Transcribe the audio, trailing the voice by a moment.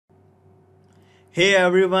Hey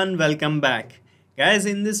everyone, welcome back. Guys,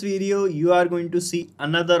 in this video, you are going to see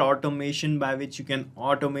another automation by which you can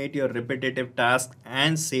automate your repetitive tasks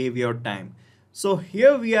and save your time. So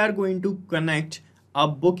here we are going to connect a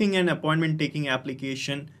booking and appointment taking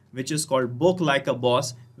application which is called Book Like a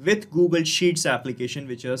Boss with Google Sheets application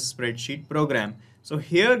which is spreadsheet program. So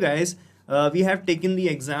here guys, we have taken the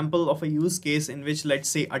example of a use case in which let's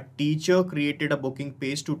say a teacher created a booking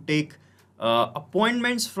page to take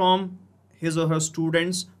appointments from his or her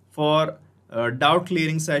students for doubt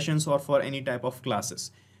clearing sessions or for any type of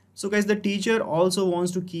classes. So guys, the teacher also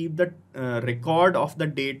wants to keep the record of the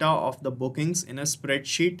data of the bookings in a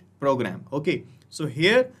spreadsheet program. Okay, so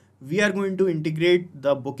here we are going to integrate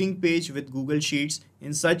the booking page with Google Sheets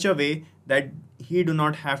in such a way that he do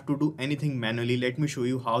not have to do anything manually. Let me show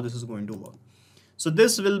you how this is going to work. So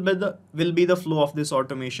this will be the flow of this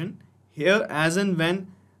automation. Here, as and when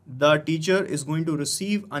the teacher is going to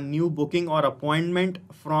receive a new booking or appointment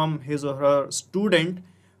from his or her student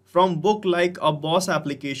from Book Like a Boss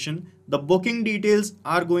application, the booking details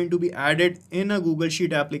are going to be added in a Google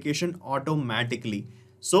Sheet application automatically.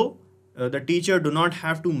 So the teacher do not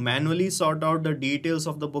have to manually sort out the details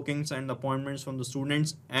of the bookings and appointments from the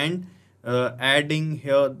students and adding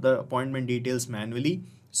here the appointment details manually.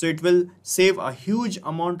 So it will save a huge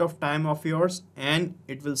amount of time of yours and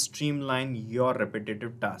it will streamline your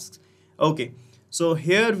repetitive tasks. Okay, so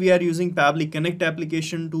here we are using Pabbly Connect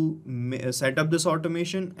application to set up this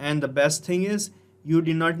automation, and the best thing is you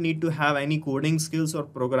do not need to have any coding skills or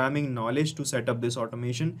programming knowledge to set up this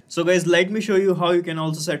automation. So guys, let me show you how you can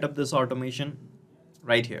also set up this automation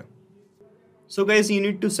right here. So guys, you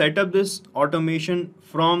need to set up this automation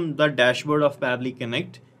from the dashboard of Pabbly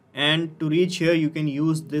Connect, and to reach here you can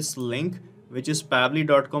use this link which is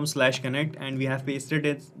pabbly.com/connect, and we have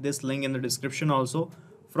pasted this link in the description also.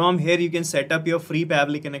 From here you can set up your free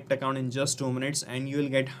Pabbly Connect account in just 2 minutes and you will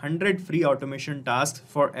get 100 free automation tasks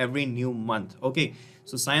for every new month. Okay,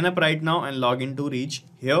 so sign up right now and log in to reach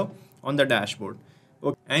here on the dashboard.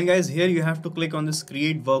 Okay. And guys, here you have to click on this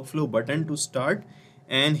create workflow button to start,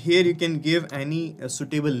 and here you can give any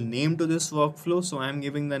suitable name to this workflow. So I'm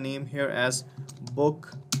giving the name here as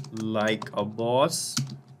Book Like a Boss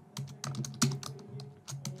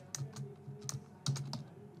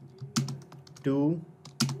to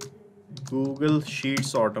Google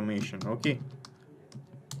Sheets automation. Okay,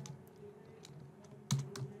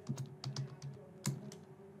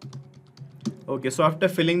 so after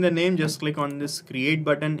filling the name, just click on this create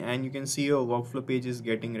button and you can see your workflow page is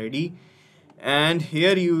getting ready. And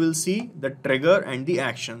here you will see the trigger and the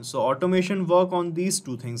action. So automation work on these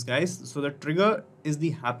two things, guys. So the trigger is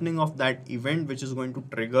the happening of that event which is going to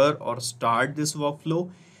trigger or start this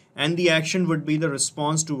workflow, and the action would be the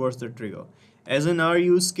response towards the trigger. As in our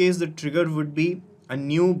use case, the trigger would be a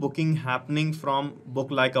new booking happening from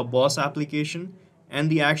Book Like a Boss application,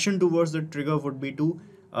 and the action towards the trigger would be to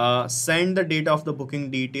send the data of the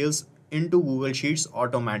booking details into Google Sheets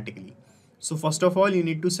automatically. So first of all, you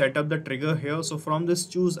need to set up the trigger here. So from this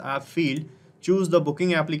choose app field, choose the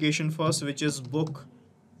booking application first, which is Book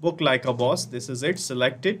Like a Boss. This is it.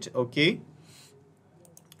 Select it. Okay.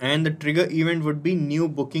 And the trigger event would be new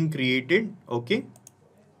booking created. Okay.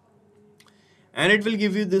 And it will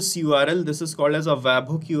give you this URL. This is called as a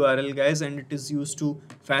webhook URL, guys, and it is used to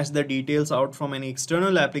fetch the details out from any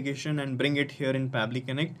external application and bring it here in Pabbly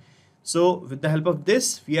Connect. So with the help of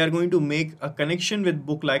this, we are going to make a connection with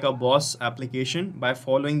Book Like a Boss application by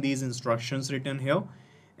following these instructions written here.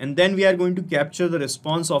 And then we are going to capture the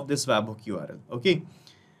response of this webhook URL. Okay.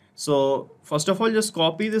 So first of all, just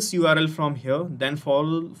copy this URL from here, then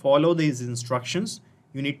follow these instructions.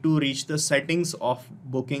 You need to reach the settings of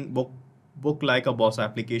Book Like a Boss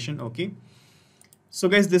application. Okay. So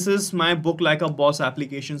guys, this is my Book Like a Boss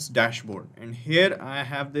application's dashboard. And here I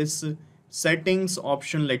have this settings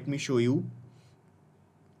option. Let me show you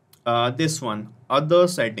this one, other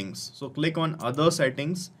settings. So click on other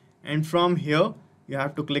settings, and from here you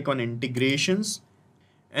have to click on integrations,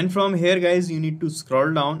 and from here guys you need to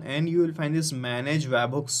scroll down and you will find this manage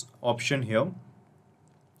webhooks option here.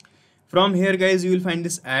 From here guys you will find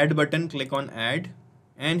this add button. Click on add,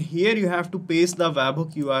 and here you have to paste the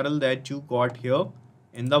webhook URL that you got here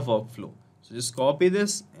in the workflow. So just copy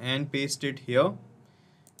this and paste it here.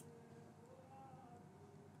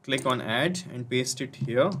 Click on add and paste it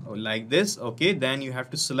here like this. Okay, then you have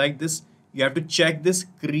to select this, you have to check this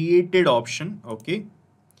created option. Okay,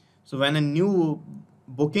 so when a new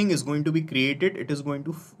booking is going to be created, it is going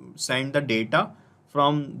to send the data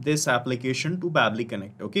from this application to Pabbly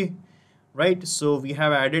Connect. Okay, right, so we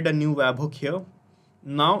have added a new webhook here.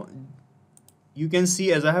 Now you can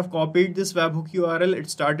see as I have copied this webhook URL, it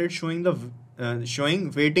started showing the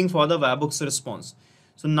showing waiting for the webhooks response.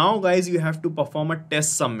 So now guys, you have to perform a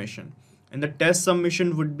test submission, and the test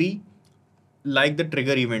submission would be like the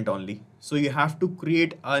trigger event only. So you have to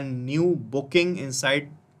create a new booking inside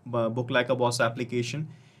Book Like a Boss application,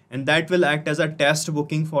 and that will act as a test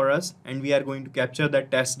booking for us, and we are going to capture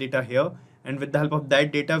that test data here, and with the help of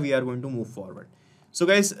that data we are going to move forward. So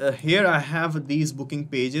guys, here I have these booking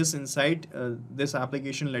pages inside this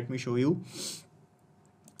application. Let me show you.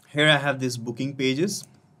 Here I have these booking pages,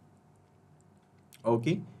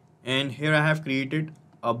 okay, and here I have created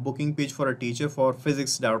a booking page for a teacher for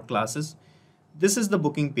physics doubt classes. This is the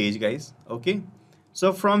booking page, guys, okay.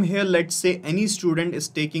 So from here, let's say any student is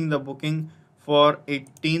taking the booking for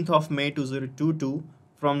 18th of May 2022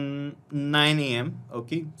 from 9 a.m.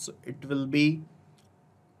 okay, so it will be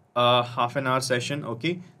a half an hour session,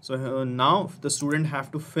 okay. So now the student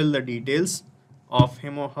have to fill the details of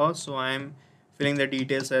him or her. So I am filling the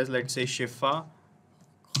details as, let's say, Shifa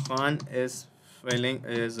Khan is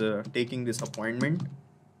taking this appointment.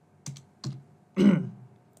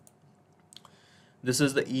 This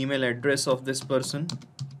is the email address of this person,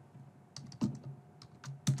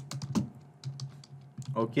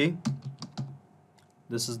 okay.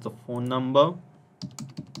 This is the phone number,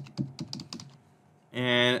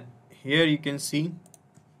 and here you can see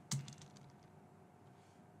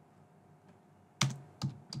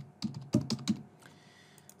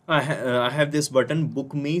I have this button,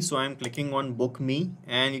 book me. So I'm clicking on book me,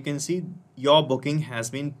 and you can see your booking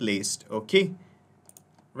has been placed, okay.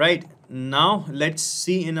 Right, now let's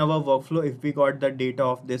see in our workflow if we got the data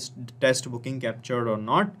of this test booking captured or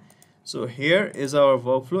not. So here is our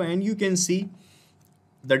workflow, and you can see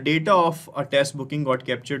the data of a test booking got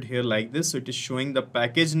captured here like this. So it is showing the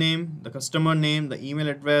package name, the customer name, the email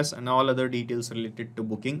address, and all other details related to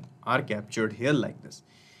booking are captured here like this,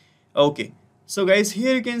 okay. So guys,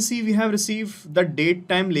 here you can see we have received the date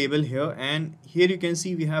time label here, and here you can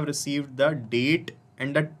see we have received the date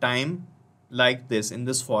and the time like this in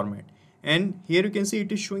this format, and here you can see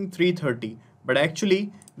it is showing 3:30, but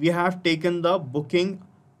actually we have taken the booking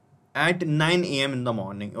at 9 a.m. in the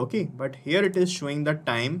morning, okay, but here it is showing the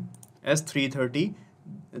time as 3:30.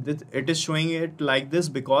 It is showing it like this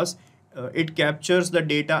because it captures the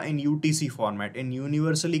data in UTC format, in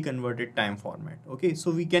universally converted time format, okay.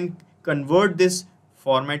 So we can convert this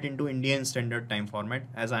format into Indian Standard Time format,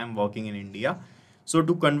 as I am working in India. So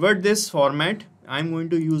to convert this format, I'm going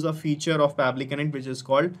to use a feature of Pabbly Connect which is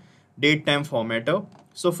called date time formatter.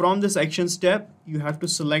 So from this action step, you have to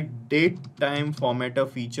select date time formatter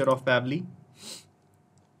feature of Pabbly,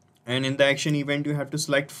 and in the action event you have to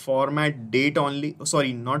select format date only,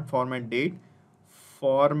 sorry, not format date,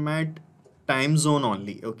 format time zone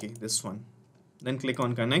only, okay, this one. Then click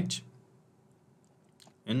on connect,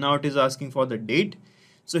 and now it is asking for the date.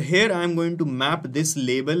 So here I am going to map this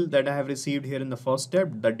label that I have received here in the first step,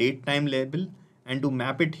 the date time label, and to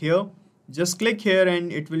map it here, just click here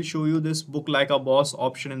and it will show you this book like a boss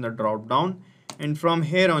option in the drop down, and from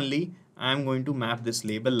here only I am going to map this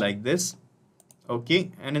label like this,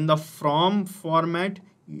 okay. And in the from format,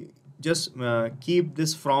 just keep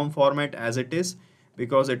this from format as it is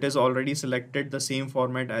because it is already selected the same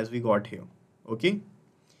format as we got here, okay.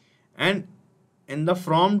 And in the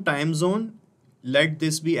from time zone, let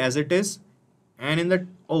this be as it is, and in the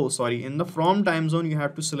in the from time zone you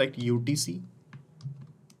have to select UTC.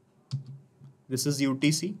 This is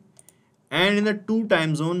UTC, and in the to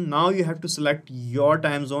time zone, now you have to select your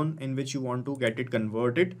time zone in which you want to get it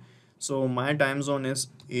converted. So my time zone is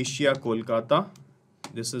Asia Kolkata.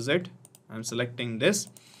 This is it. I'm selecting this,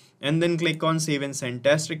 and then click on save and send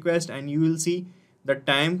test request, and you will see the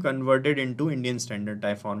time converted into Indian Standard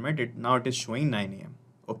Time format. Now it is showing 9 a.m.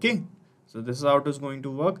 okay. So this is how it is going to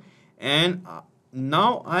work, and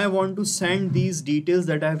now I want to send these details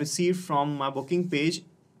that I have received from my booking page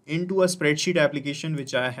into a spreadsheet application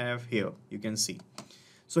which I have here, you can see.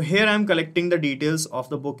 So here I am collecting the details of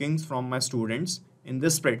the bookings from my students in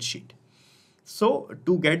this spreadsheet. So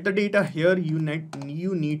to get the data here, you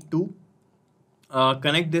need to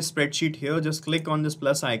connect this spreadsheet here. Just click on this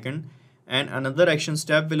plus icon and another action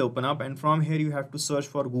step will open up, and from here you have to search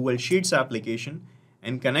for Google Sheets application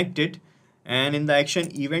and connect it, and in the action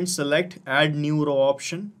event select add new row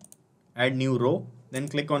option, add new row, then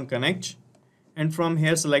click on connect, and from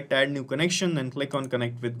here select add new connection, then click on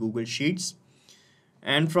connect with Google Sheets.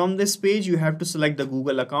 And from this page you have to select the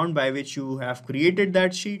Google account by which you have created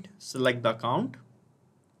that sheet. Select the account,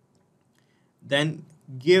 then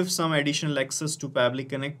give some additional access to Pabbly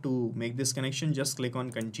Connect to make this connection. Just click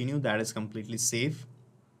on continue. That is completely safe.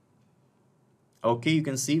 Okay, you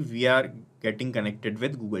can see we are getting connected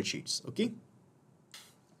with Google Sheets. Okay,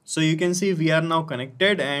 So you can see we are now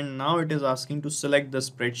connected, and now it is asking to select the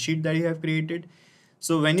spreadsheet that you have created.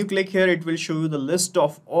 So when you click here, it will show you the list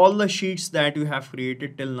of all the sheets that you have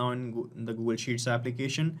created till now in the Google Sheets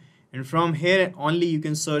application. And from here only you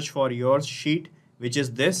can search for your sheet, which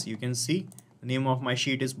is this. You can see the name of my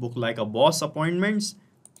sheet is Book Like a Boss Appointments,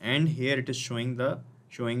 and here it is showing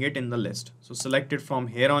it in the list. So select it from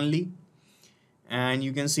here only, and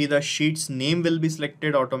you can see the sheet's name will be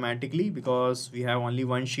selected automatically because we have only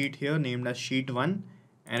one sheet here named as sheet 1,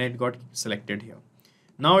 and it got selected here.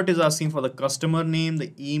 Now it is asking for the customer name,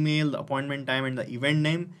 the email, the appointment time, and the event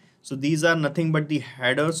name. So these are nothing but the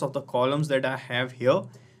headers of the columns that I have here.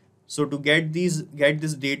 So to get this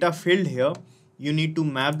data filled here, you need to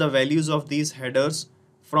map the values of these headers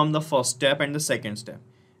from the first step and the second step.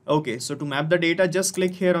 Okay, so to map the data, just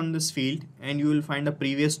click here on this field and you will find the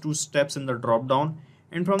previous 2 steps in the drop down,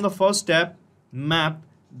 and from the first step map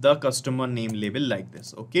the customer name label like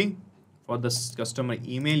this. Okay, for the customer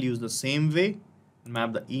email, use the same way,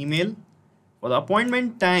 map the email. For the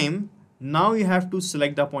appointment time, now you have to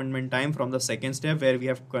select the appointment time from the second step, where we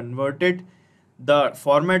have converted the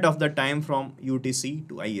format of the time from UTC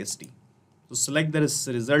to IST. So select the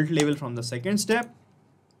result label from the second step,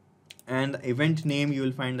 and the event name, you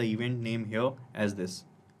will find the event name here as this,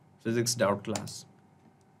 physics.class.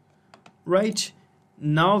 Right,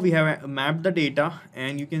 now we have mapped the data,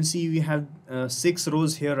 and you can see we have 6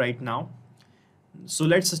 rows here right now. So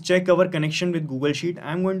let's check our connection with Google Sheet.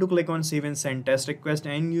 I'm going to click on save and send test request,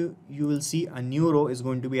 and you will see a new row is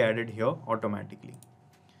going to be added here automatically.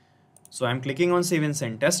 So I'm clicking on save and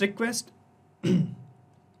send test request.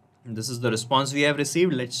 This is the response we have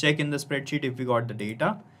received. Let's check in the spreadsheet if we got the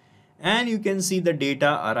data, and you can see the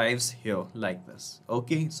data arrives here like this.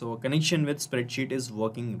 Okay, so connection with spreadsheet is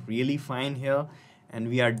working really fine here, and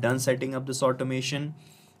we are done setting up this automation.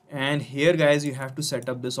 And here guys, you have to set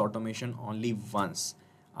up this automation only once.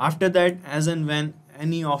 After that, as and when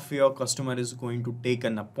any of your customer is going to take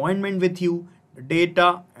an appointment with you, the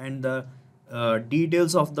data and the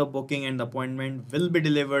details of the booking and the appointment will be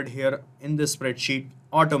delivered here in this spreadsheet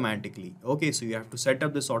automatically. Okay, so you have to set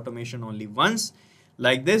up this automation only once.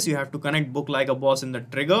 Like this, you have to connect Book Like a Boss in the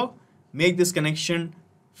trigger, make this connection,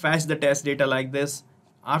 fetch the test data like this.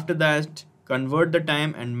 After that, convert the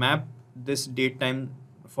time and map this date time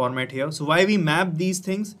format here. So why we map these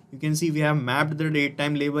things, you can see we have mapped the date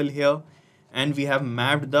time label here, and we have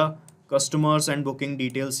mapped the customers and booking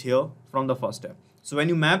details here from the first step. So when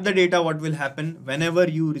you map the data, what will happen, whenever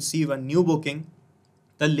you receive a new booking,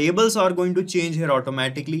 the labels are going to change here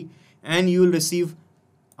automatically, and you will receive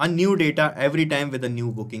a new data every time with a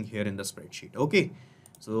new booking here in the spreadsheet. Okay,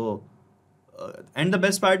 so and the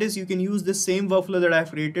best part is you can use this same workflow that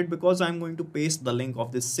I've created, because I'm going to paste the link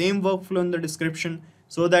of this same workflow in the description,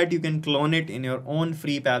 so that you can clone it in your own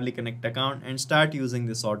free Pabbly Connect account and start using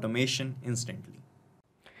this automation instantly.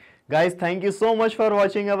 Guys, thank you so much for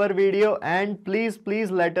watching our video, and please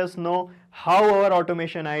let us know how our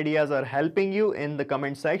automation ideas are helping you in the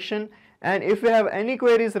comment section. And if you have any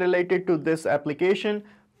queries related to this application,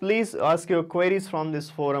 please ask your queries from this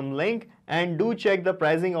forum link, and do check the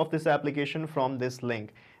pricing of this application from this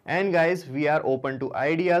link. And guys, we are open to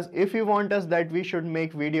ideas. If you want us that we should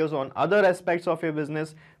make videos on other aspects of your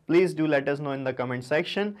business, please do let us know in the comment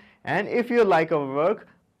section. And if you like our work,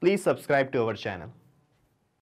 please subscribe to our channel.